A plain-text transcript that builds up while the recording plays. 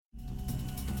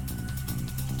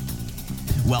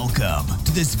Welcome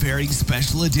to this very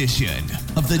special edition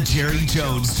of the Jerry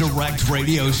Jones Direct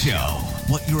Radio Show.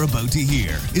 What you're about to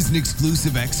hear is an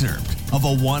exclusive excerpt of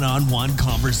a one-on-one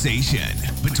conversation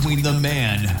between the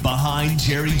man behind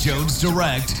Jerry Jones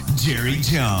Direct, Jerry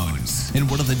Jones, and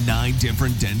one of the 9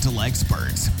 different dental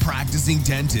experts, practicing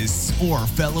dentists, or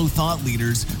fellow thought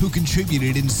leaders who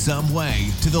contributed in some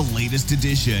way to the latest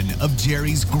edition of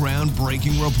Jerry's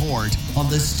groundbreaking report on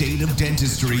the State of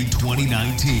Dentistry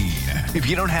 2019. If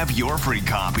you don't have your free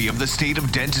copy of the State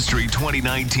of Dentistry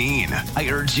 2019, I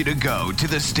urge you to go to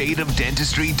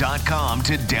thestateofdentistry.com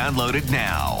to download it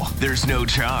now. There's no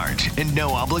charge and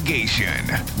no obligation.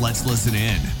 Let's listen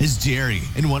in as Jerry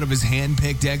and one of his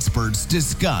hand-picked experts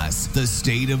discuss the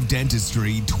State of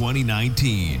Dentistry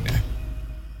 2019.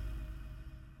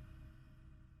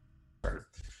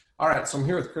 All right, so I'm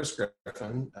here with Chris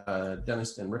Griffin,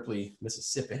 dentist in Ripley,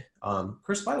 Mississippi.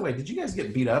 Chris, by the way, did you guys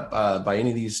get beat up by any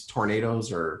of these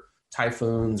tornadoes or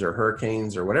typhoons or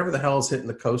hurricanes or whatever the hell is hitting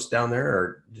the coast down there?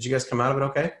 Or did you guys come out of it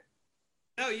okay?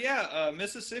 Oh, yeah.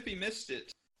 Mississippi missed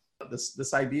it.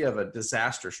 This idea of a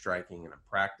disaster striking in a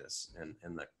practice and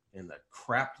the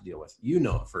crap to deal with, you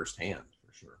know it firsthand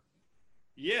for sure.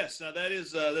 Yes, now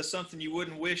that's something you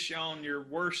wouldn't wish on your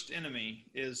worst enemy,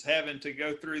 is having to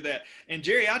go through that. And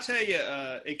Jerry, I'll tell you,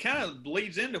 it kind of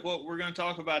bleeds into what we're going to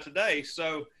talk about today.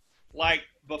 So, like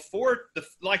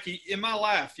in my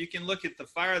life, you can look at the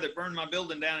fire that burned my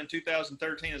building down in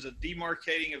 2013 as a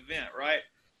demarcating event, right?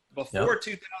 Before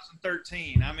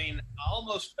 2013, I mean, I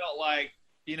almost felt like,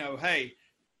 hey,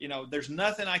 there's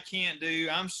nothing I can't do.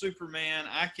 I'm Superman.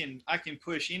 I can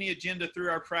push any agenda through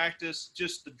our practice.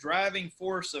 Just the driving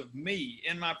force of me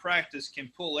in my practice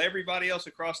can pull everybody else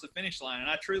across the finish line. And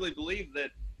I truly believe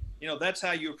that, that's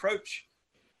how you approach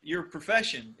your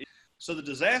profession. So the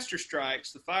disaster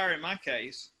strikes, the fire in my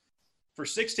case, for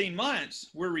 16 months,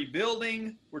 we're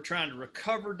rebuilding. We're trying to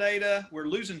recover data. We're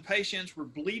losing patients. We're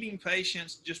bleeding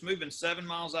patients, just moving 7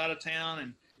 miles out of town.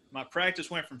 And my practice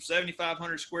went from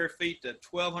 7,500 square feet to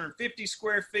 1,250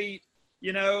 square feet,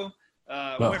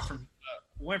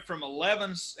 went from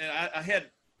 11, and I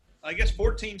had,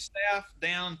 14 staff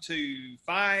down to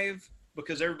 5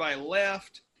 because everybody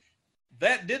left.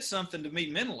 That did something to me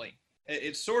mentally.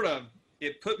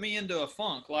 It put me into a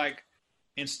funk. Like,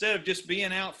 instead of just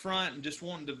being out front and just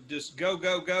wanting to just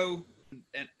go,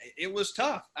 and it was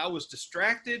tough. I was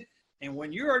distracted. And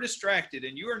when you are distracted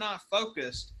and you are not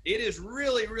focused, it is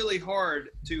really, really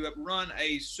hard to run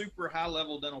a super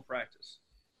high-level dental practice.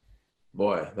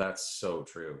 Boy, that's so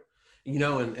true.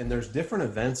 And there's different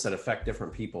events that affect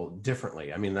different people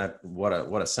differently. I mean, what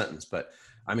a sentence. But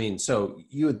I mean, so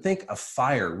you would think a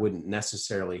fire wouldn't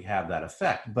necessarily have that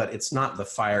effect, but it's not the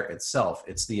fire itself.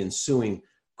 It's the ensuing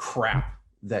crap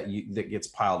that gets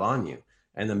piled on you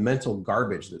and the mental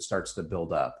garbage that starts to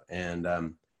build up.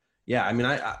 And, yeah, I mean,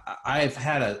 I've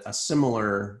had a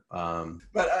similar,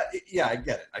 but I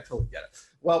get it. I totally get it.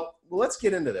 Well, let's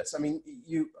get into this. I mean,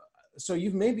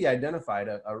 you've maybe identified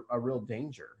a real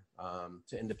danger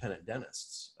to independent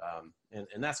dentists,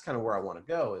 and that's kind of where I want to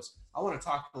go. Is I want to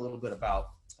talk a little bit about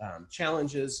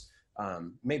challenges,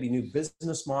 maybe new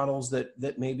business models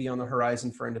that may be on the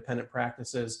horizon for independent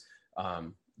practices.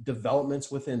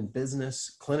 Developments within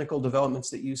business, clinical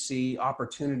developments that you see,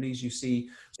 opportunities you see.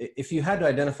 If you had to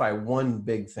identify one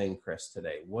big thing, Chris,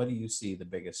 today, what do you see the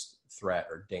biggest threat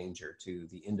or danger to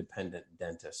the independent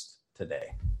dentist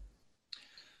today?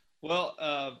 Well,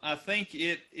 I think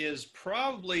it is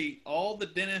probably all the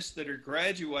dentists that are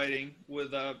graduating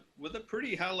with a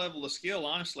pretty high level of skill,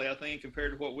 honestly, I think,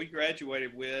 compared to what we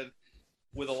graduated with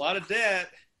a lot of debt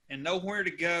and nowhere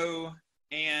to go,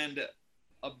 and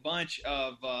a bunch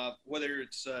of, whether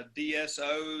it's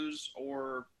DSOs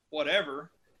or whatever,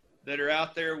 that are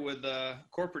out there with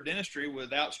corporate dentistry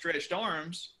with outstretched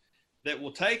arms that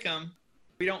will take them.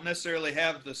 We don't necessarily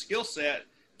have the skill set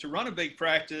to run a big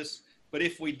practice, but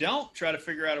if we don't try to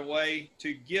figure out a way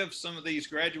to give some of these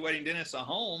graduating dentists a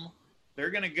home,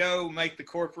 they're going to go make the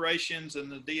corporations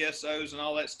and the DSOs and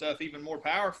all that stuff even more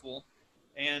powerful.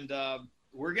 And,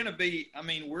 we're going to be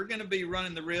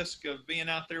running the risk of being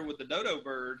out there with the dodo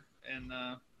bird. And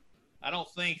I don't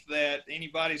think that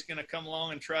anybody's going to come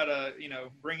along and try to,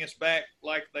 bring us back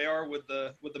like they are with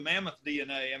the mammoth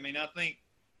DNA. I mean, I think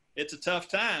it's a tough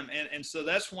time. And so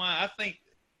that's why I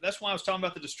was talking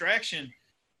about the distraction.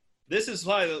 This is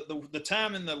like the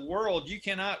time in the world you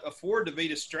cannot afford to be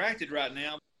distracted right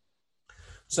now.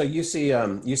 So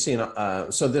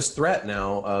so this threat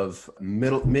now of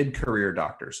mid-career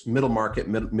doctors, middle market,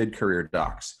 mid-career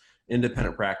docs,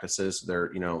 independent practices,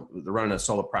 they're running a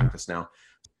solo practice now,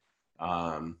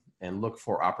 and look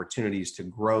for opportunities to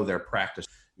grow their practice.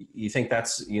 you think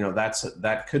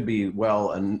that could be,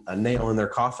 well, a nail in their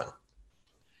coffin.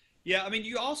 Yeah. I mean,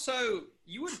 you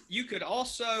could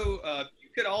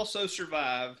also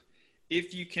survive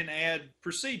if you can add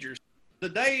procedures. The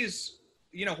days,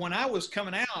 when I was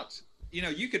coming out,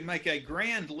 you could make a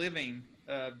grand living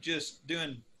just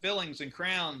doing fillings and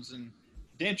crowns and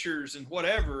dentures and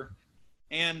whatever.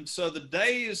 And so the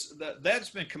days that's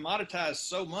been commoditized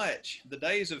so much, the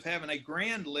days of having a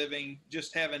grand living,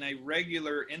 just having a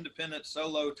regular independent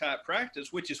solo type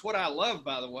practice, which is what I love,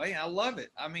 by the way. I love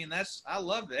it. I mean, I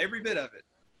love it, every bit of it.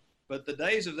 But the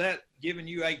days of that giving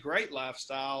you a great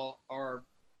lifestyle are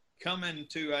coming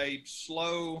to a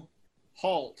slow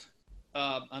halt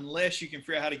unless you can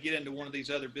figure out how to get into one of these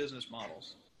other business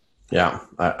models. Yeah,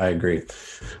 I agree.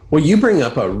 Well, you bring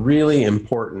up a really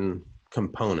important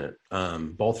component,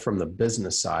 both from the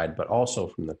business side, but also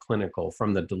from the clinical,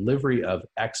 from the delivery of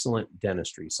excellent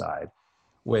dentistry side,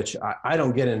 which I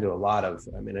don't get into a lot of.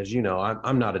 I mean, as you know,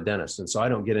 I'm not a dentist, and so I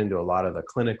don't get into a lot of the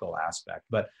clinical aspect.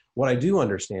 But what I do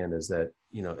understand is that,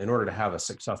 in order to have a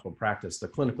successful practice, the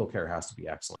clinical care has to be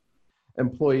excellent.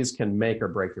 Employees can make or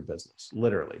break your business,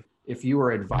 literally. If you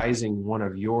are advising one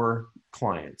of your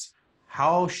clients,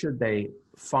 how should they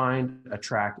find,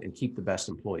 attract, and keep the best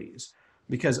employees?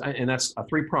 Because, and that's a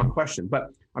three-pronged question,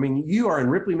 but I mean, you are in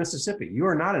Ripley, Mississippi. You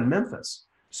are not in Memphis.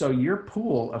 So your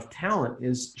pool of talent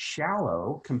is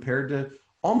shallow compared to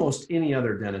almost any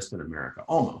other dentist in America,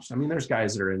 almost. I mean, there's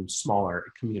guys that are in smaller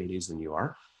communities than you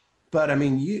are, but I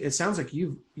mean, it sounds like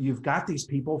you've got these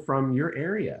people from your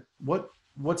area.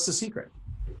 What's the secret?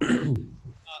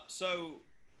 So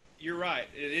you're right.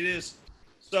 It is.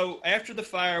 So after the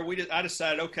fire, I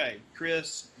decided, okay,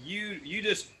 Chris,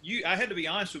 I had to be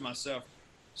honest with myself.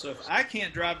 So if I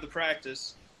can't drive the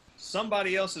practice,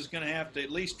 somebody else is going to have to at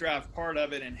least drive part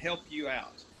of it and help you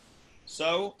out.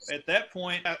 So at that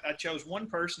point, I chose one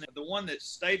person, the one that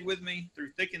stayed with me through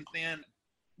thick and thin.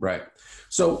 Right.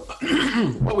 So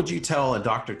what would you tell a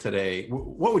doctor today?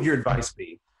 What would your advice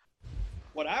be?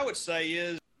 What I would say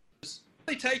is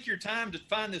really take your time to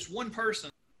find this one person.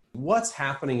 What's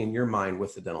happening in your mind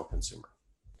with the dental consumer?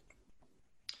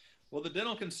 Well, the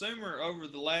dental consumer over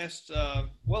the last,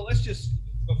 let's just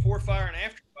before fire and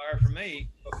after fire for me.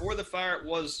 Before the fire, it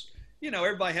was,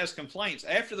 everybody has complaints.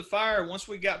 After the fire, once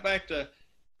we got back to,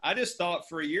 I just thought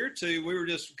for a year or two, we were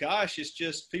just, gosh, it's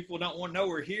just people don't want to know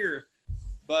we're here.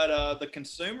 But the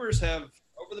consumers have,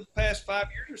 over the past 5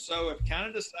 years or so, have kind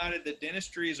of decided that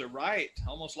dentistry is a right,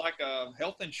 almost like a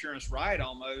health insurance right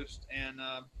almost. And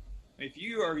if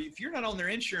you're not on their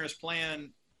insurance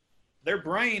plan, their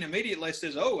brain immediately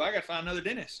says, oh, I got to find another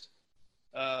dentist.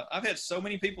 I've had so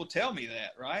many people tell me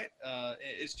that, right?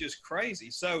 It's just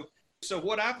crazy. So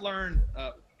what I've learned, we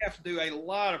have to do a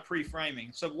lot of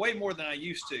pre-framing, so way more than I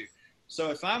used to.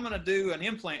 So if I'm going to do an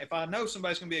implant, if I know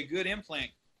somebody's going to be a good implant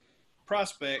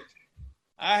prospect,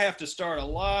 I have to start a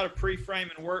lot of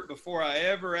pre-framing work before I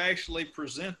ever actually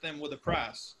present them with a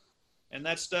price. And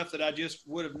that's stuff that I just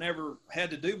would have never had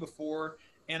to do before.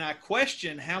 And I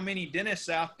question how many dentists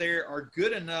out there are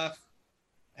good enough,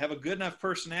 have a good enough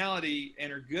personality,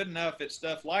 and are good enough at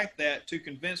stuff like that to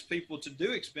convince people to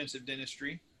do expensive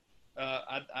dentistry.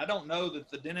 I don't know that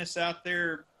the dentists out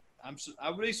there,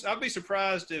 I'd be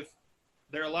surprised if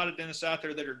there are a lot of dentists out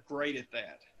there that are great at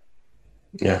that.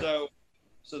 Yeah.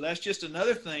 So that's just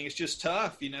another thing. It's just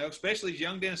tough, especially as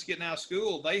young dentists getting out of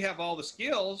school. They have all the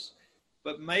skills,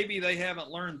 but maybe they haven't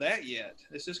learned that yet.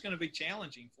 It's just going to be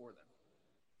challenging for them.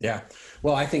 Yeah.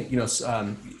 Well, I think,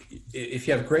 if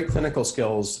you have great clinical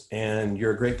skills and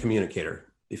you're a great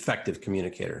communicator, effective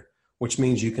communicator, which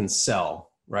means you can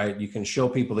sell, right? You can show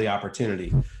people the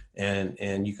opportunity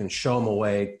and you can show them a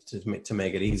way to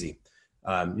make it easy.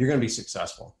 You're going to be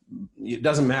successful. It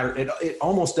doesn't matter. It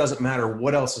almost doesn't matter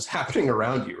what else is happening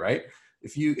around you, right?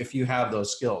 If you have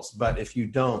those skills, but if you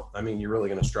don't, I mean, you're really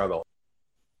going to struggle.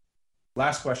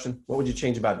 Last question. What would you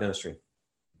change about dentistry?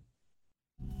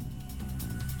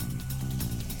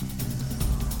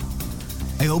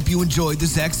 I hope you enjoyed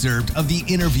this excerpt of the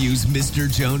interviews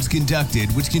Mr. Jones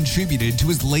conducted, which contributed to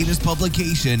his latest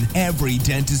publication, Every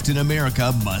Dentist in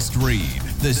America Must Read,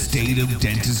 The State of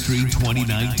Dentistry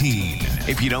 2019.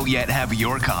 If you don't yet have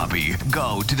your copy,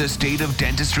 go to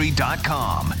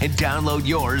thestateofdentistry.com and download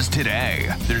yours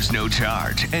today. There's no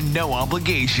charge and no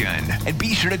obligation. And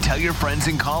be sure to tell your friends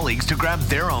and colleagues to grab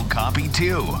their own copy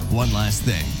too. One last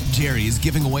thing. Jerry is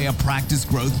giving away a practice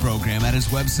growth program at his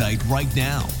website right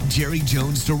now,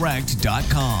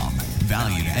 jerryjonesdirect.com.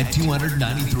 valued at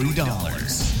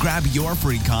 $293. Grab your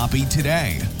free copy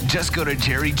today. Just go to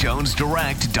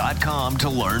jerryjonesdirect.com to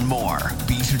learn more.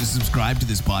 Be sure to subscribe to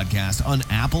this podcast on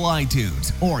Apple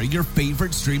iTunes or your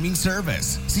favorite streaming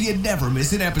service so you never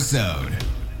miss an episode.